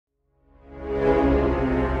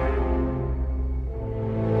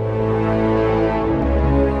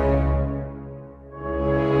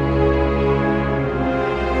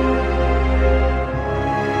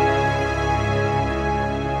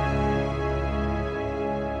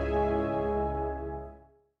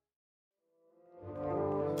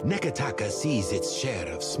Nekataka sees its share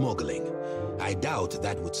of smuggling. I doubt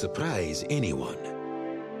that would surprise anyone.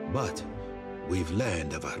 But we've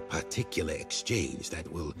learned of a particular exchange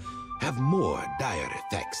that will have more dire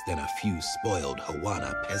effects than a few spoiled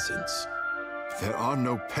Hawana peasants. There are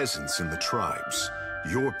no peasants in the tribes.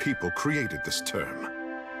 Your people created this term.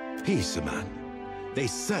 Peace, man. They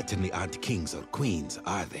certainly aren't kings or queens,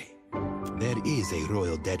 are they? There is a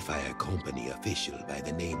Royal Deadfire Company official by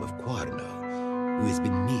the name of Quarno, who has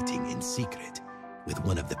been meeting in secret with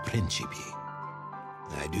one of the Principi.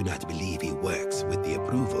 I do not believe he works with the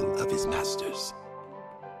approval of his masters.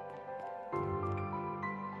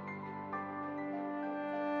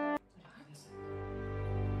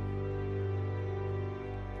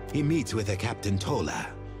 He meets with a Captain Tola,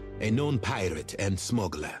 a known pirate and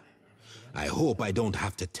smuggler. I hope I don't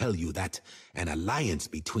have to tell you that an alliance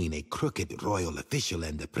between a crooked royal official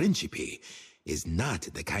and the Principe is not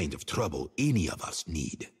the kind of trouble any of us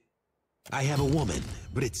need. I have a woman,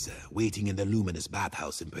 Britza, waiting in the luminous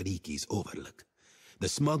bathhouse in Periki's Overlook. The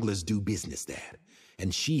smugglers do business there,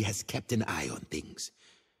 and she has kept an eye on things.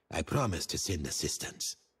 I promise to send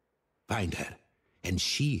assistance. Find her, and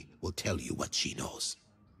she will tell you what she knows.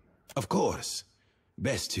 Of course,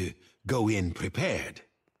 best to go in prepared.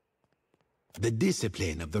 The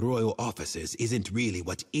discipline of the royal officers isn't really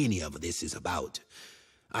what any of this is about.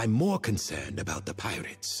 I'm more concerned about the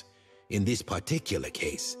pirates. In this particular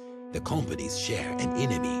case, the companies share an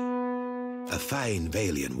enemy. A fine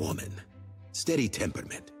Valian woman. Steady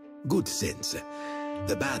temperament. Good sense.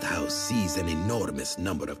 The bathhouse sees an enormous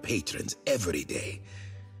number of patrons every day.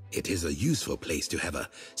 It is a useful place to have a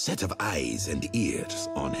set of eyes and ears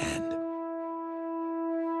on hand.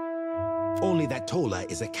 Only that Tola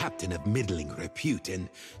is a captain of middling repute and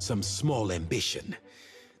some small ambition.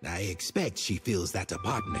 I expect she feels that a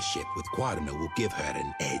partnership with Quarno will give her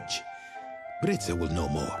an edge. Britza will know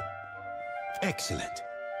more. Excellent.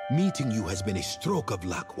 Meeting you has been a stroke of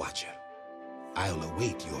luck, Watcher. I'll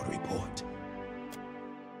await your report.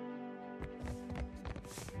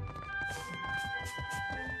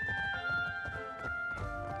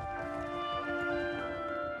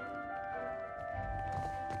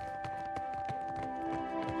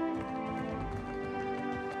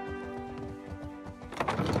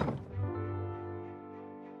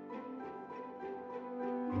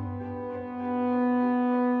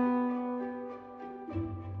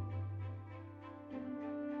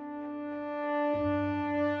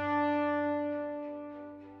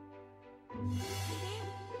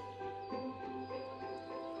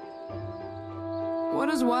 What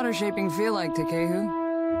does water shaping feel like, Takehu?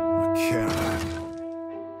 Makara.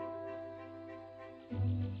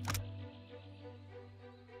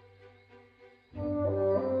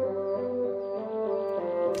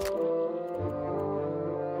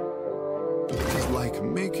 It is like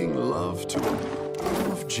making love to a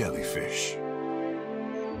bowl of jellyfish.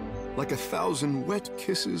 Like 1,000 wet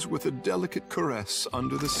kisses with a delicate caress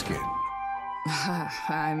under the skin.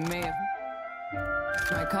 I may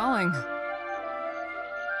have... my calling.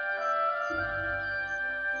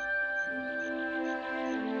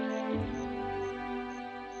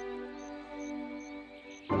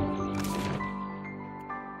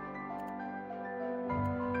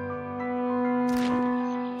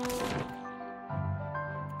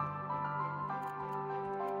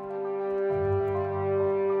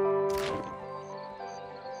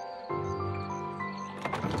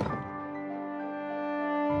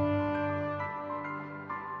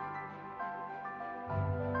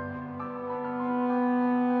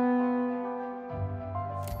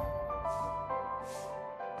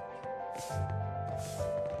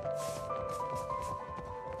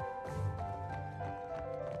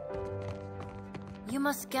 You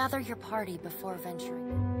must gather your party before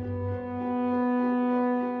venturing.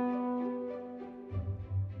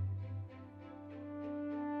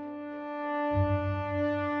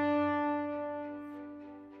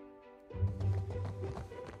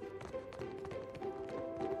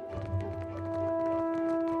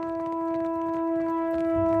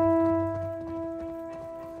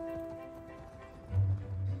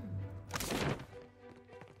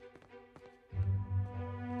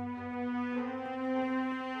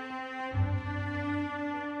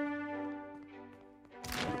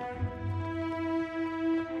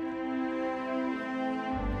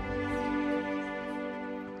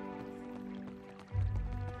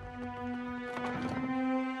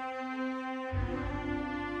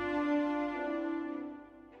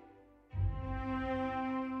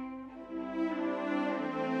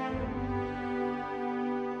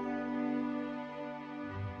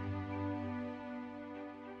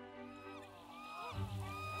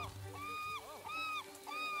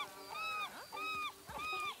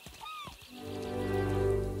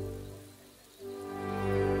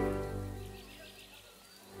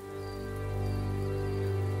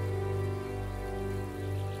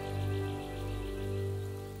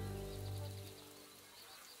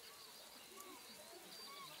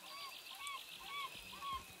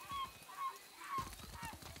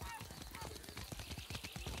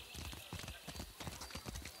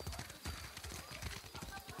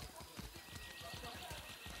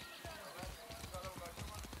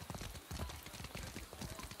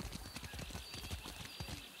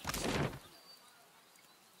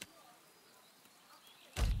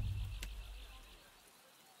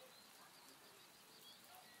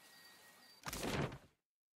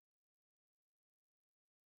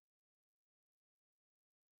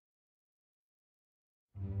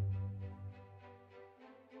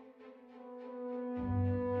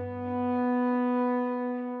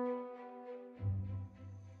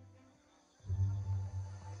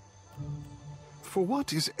 For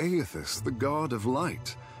what is Aethys, the god of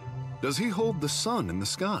light? Does he hold the sun in the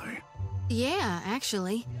sky? Yeah,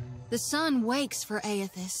 actually. The sun wakes for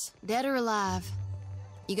Aethys, dead or alive.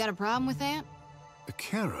 You got a problem with that?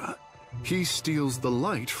 Kara, he steals the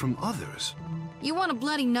light from others. You want a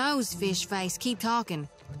bloody nose, fish face. Keep talking.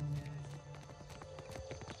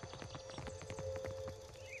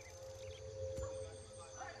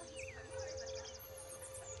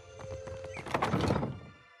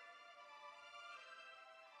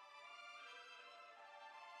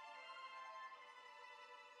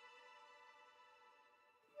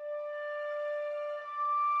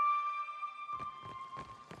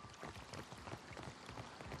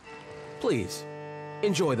 Please,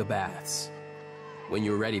 enjoy the baths. When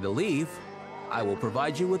you're ready to leave, I will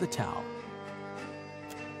provide you with a towel.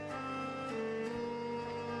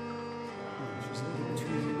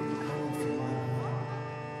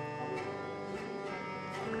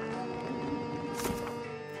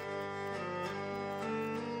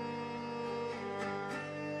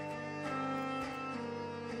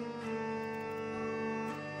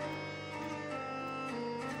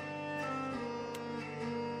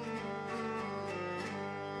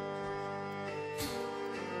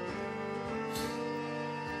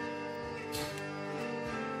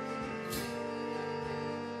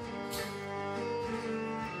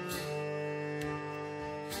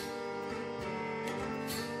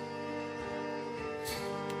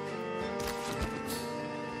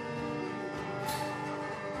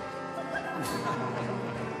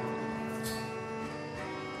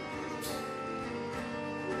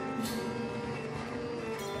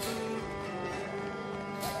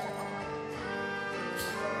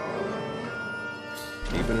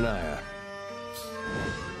 Keeping an eye out.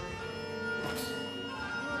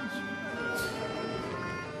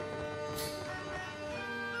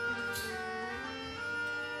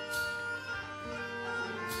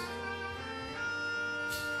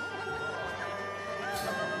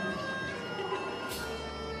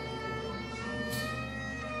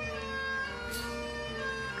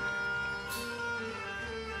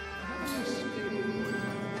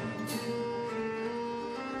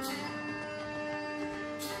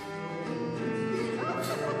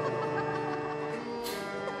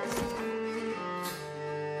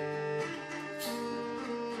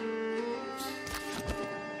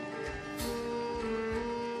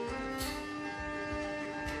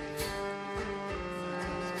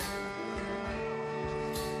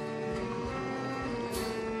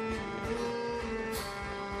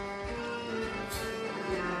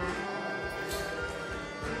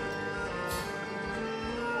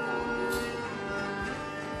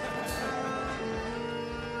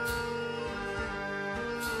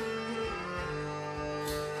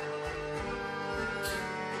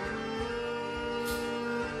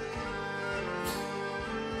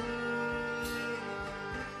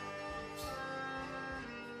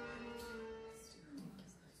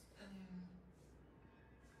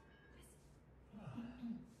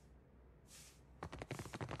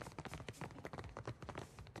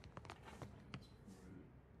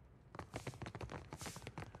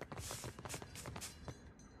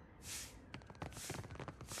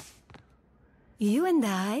 You and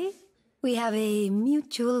I, we have a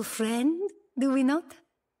mutual friend, do we not?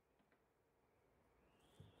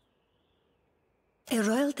 A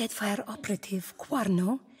royal Deadfire operative,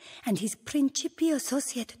 Quarno, and his Principi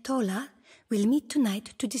associate Tola will meet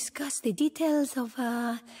tonight to discuss the details of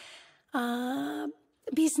a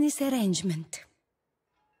business arrangement.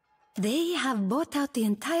 They have bought out the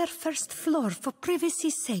entire first floor for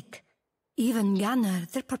privacy's sake. Even Gunnar,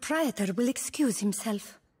 their proprietor, will excuse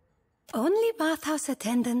himself. Only bathhouse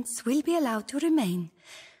attendants will be allowed to remain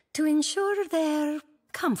to ensure their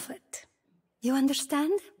comfort. You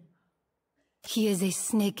understand? He is a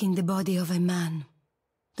snake in the body of a man.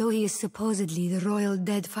 Though he is supposedly the Royal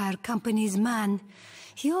Deadfire Company's man,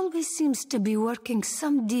 he always seems to be working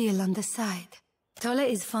some deal on the side. Tola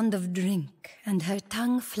is fond of drink, and her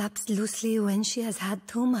tongue flaps loosely when she has had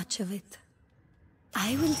too much of it.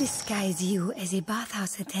 I will disguise you as a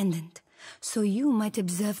bathhouse attendant, so you might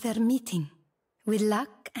observe their meeting. With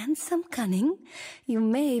luck and some cunning, you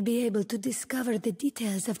may be able to discover the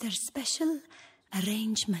details of their special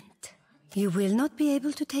arrangement. You will not be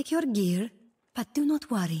able to take your gear, but do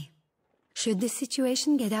not worry. Should the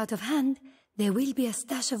situation get out of hand, there will be a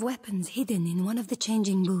stash of weapons hidden in one of the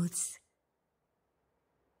changing booths.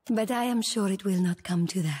 But I am sure it will not come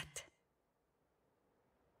to that.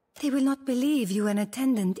 They will not believe you an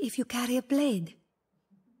attendant if you carry a blade.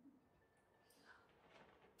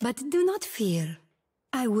 But do not fear.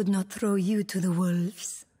 I would not throw you to the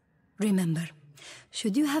wolves. Remember,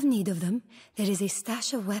 Should you have need of them, there is a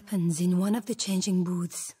stash of weapons in one of the changing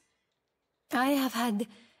booths. I have had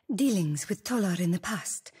dealings with Tolar in the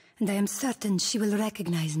past, and I am certain she will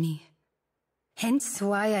recognize me. Hence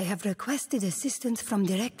why I have requested assistance from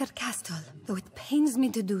Director Castle, though it pains me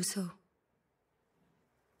to do so.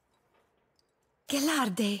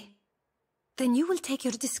 Gelarde. Then you will take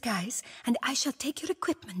your disguise, and I shall take your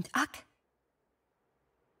equipment, Ak.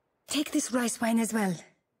 Take this rice wine as well.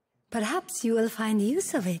 Perhaps you will find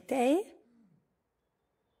use of it, eh?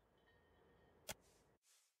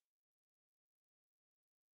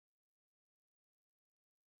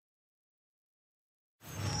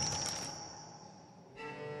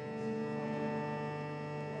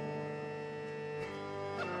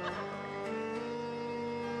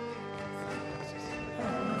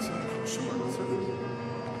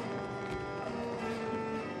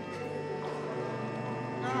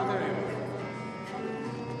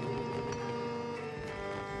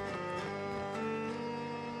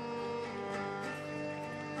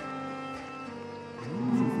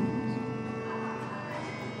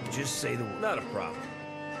 Just say the word. Not a problem.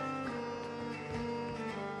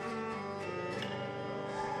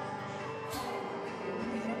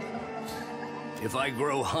 If I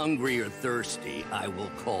grow hungry or thirsty, I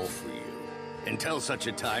will call for you. Until such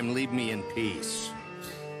a time, leave me in peace.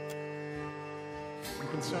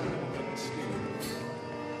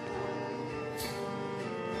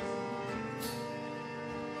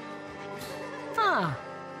 Ah,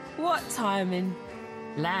 what timing.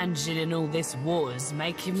 Lounging in all this water's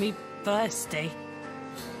making me thirsty.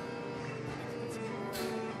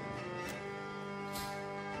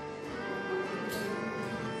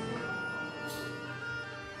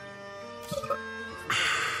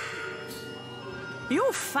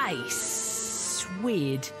 Your face...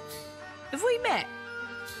 weird. Have we met?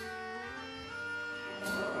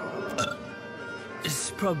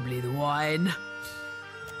 It's probably the wine.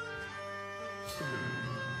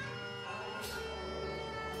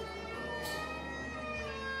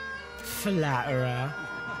 Flatterer.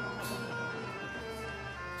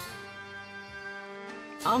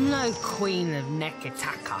 I'm no queen of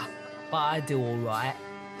Nekataka, but I do all right.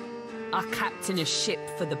 I captain a ship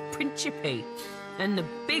for the Principe, and the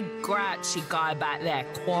big grouchy guy back there,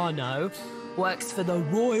 Quano, works for the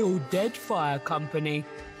Royal Deadfire Company.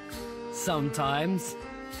 Sometimes,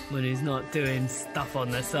 when he's not doing stuff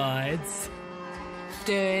on the sides.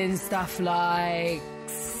 Doing stuff like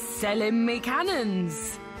selling me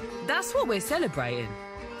cannons. That's what we're celebrating.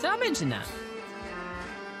 Did I mention that?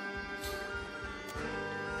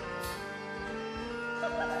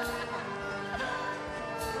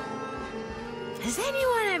 Has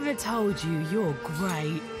anyone ever told you you're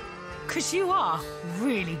great? 'Cause you are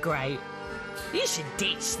really great. You should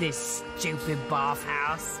ditch this stupid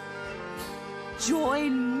bathhouse.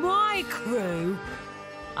 Join my crew.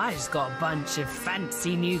 I just got a bunch of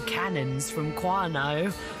fancy new cannons from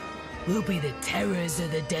Quano. We'll be the terrors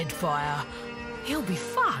of the Deadfire. It'll be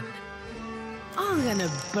fun. I'm gonna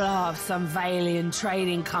blow up some Valian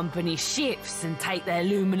trading company ships and take their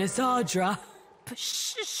luminous Ardra. But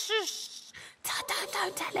shh.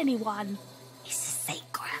 Don't tell anyone. It's a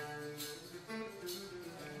secret.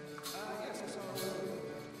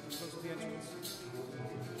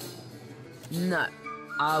 No,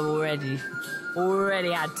 I've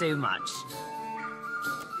already had too much.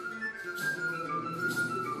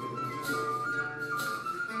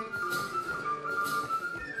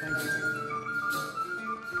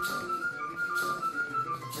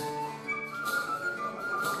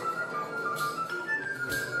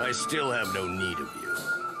 I still have no need of you.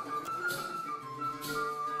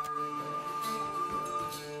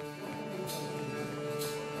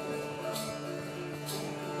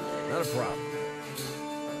 Not a problem.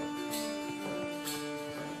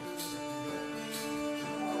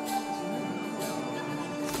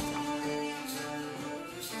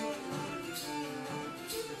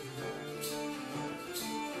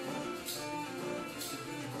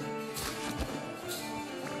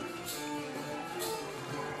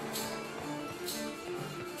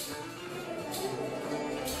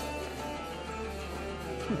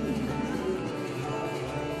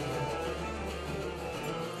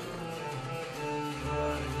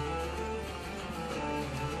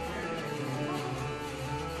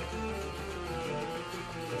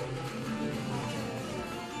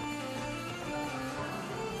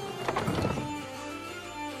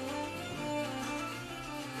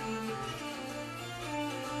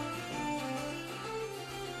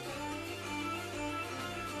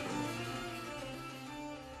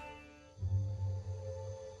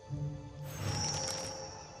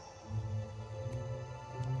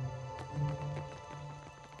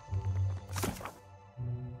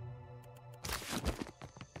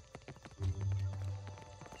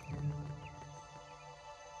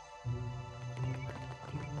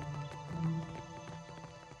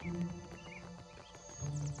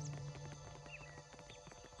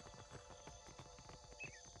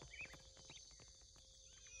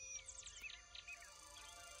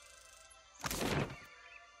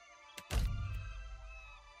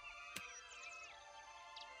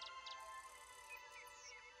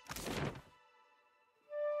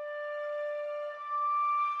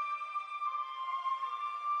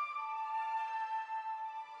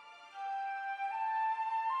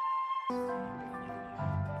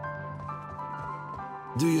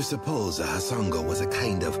 Do you suppose a Hasongo was a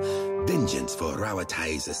kind of vengeance for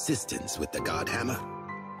Rawatai's assistance with the Godhammer?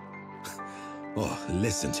 Oh,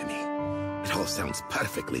 listen to me. It all sounds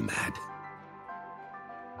perfectly mad.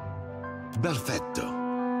 Perfetto.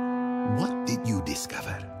 What did you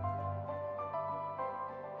discover?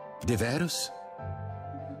 Diverus?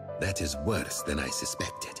 That is worse than I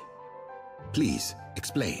suspected. Please,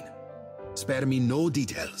 explain. Spare me no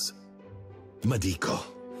details. Madiko,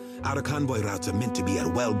 our convoy routes are meant to be a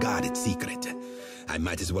well-guarded secret. I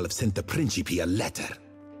might as well have sent the Principe a letter.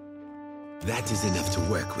 That is enough to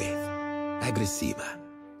work with. Agressiva.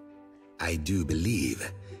 I do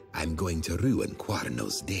believe I'm going to ruin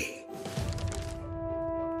Quarno's day.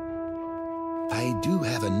 I do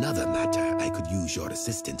have another matter I could use your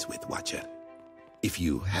assistance with, Watcher. If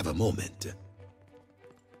you have a moment.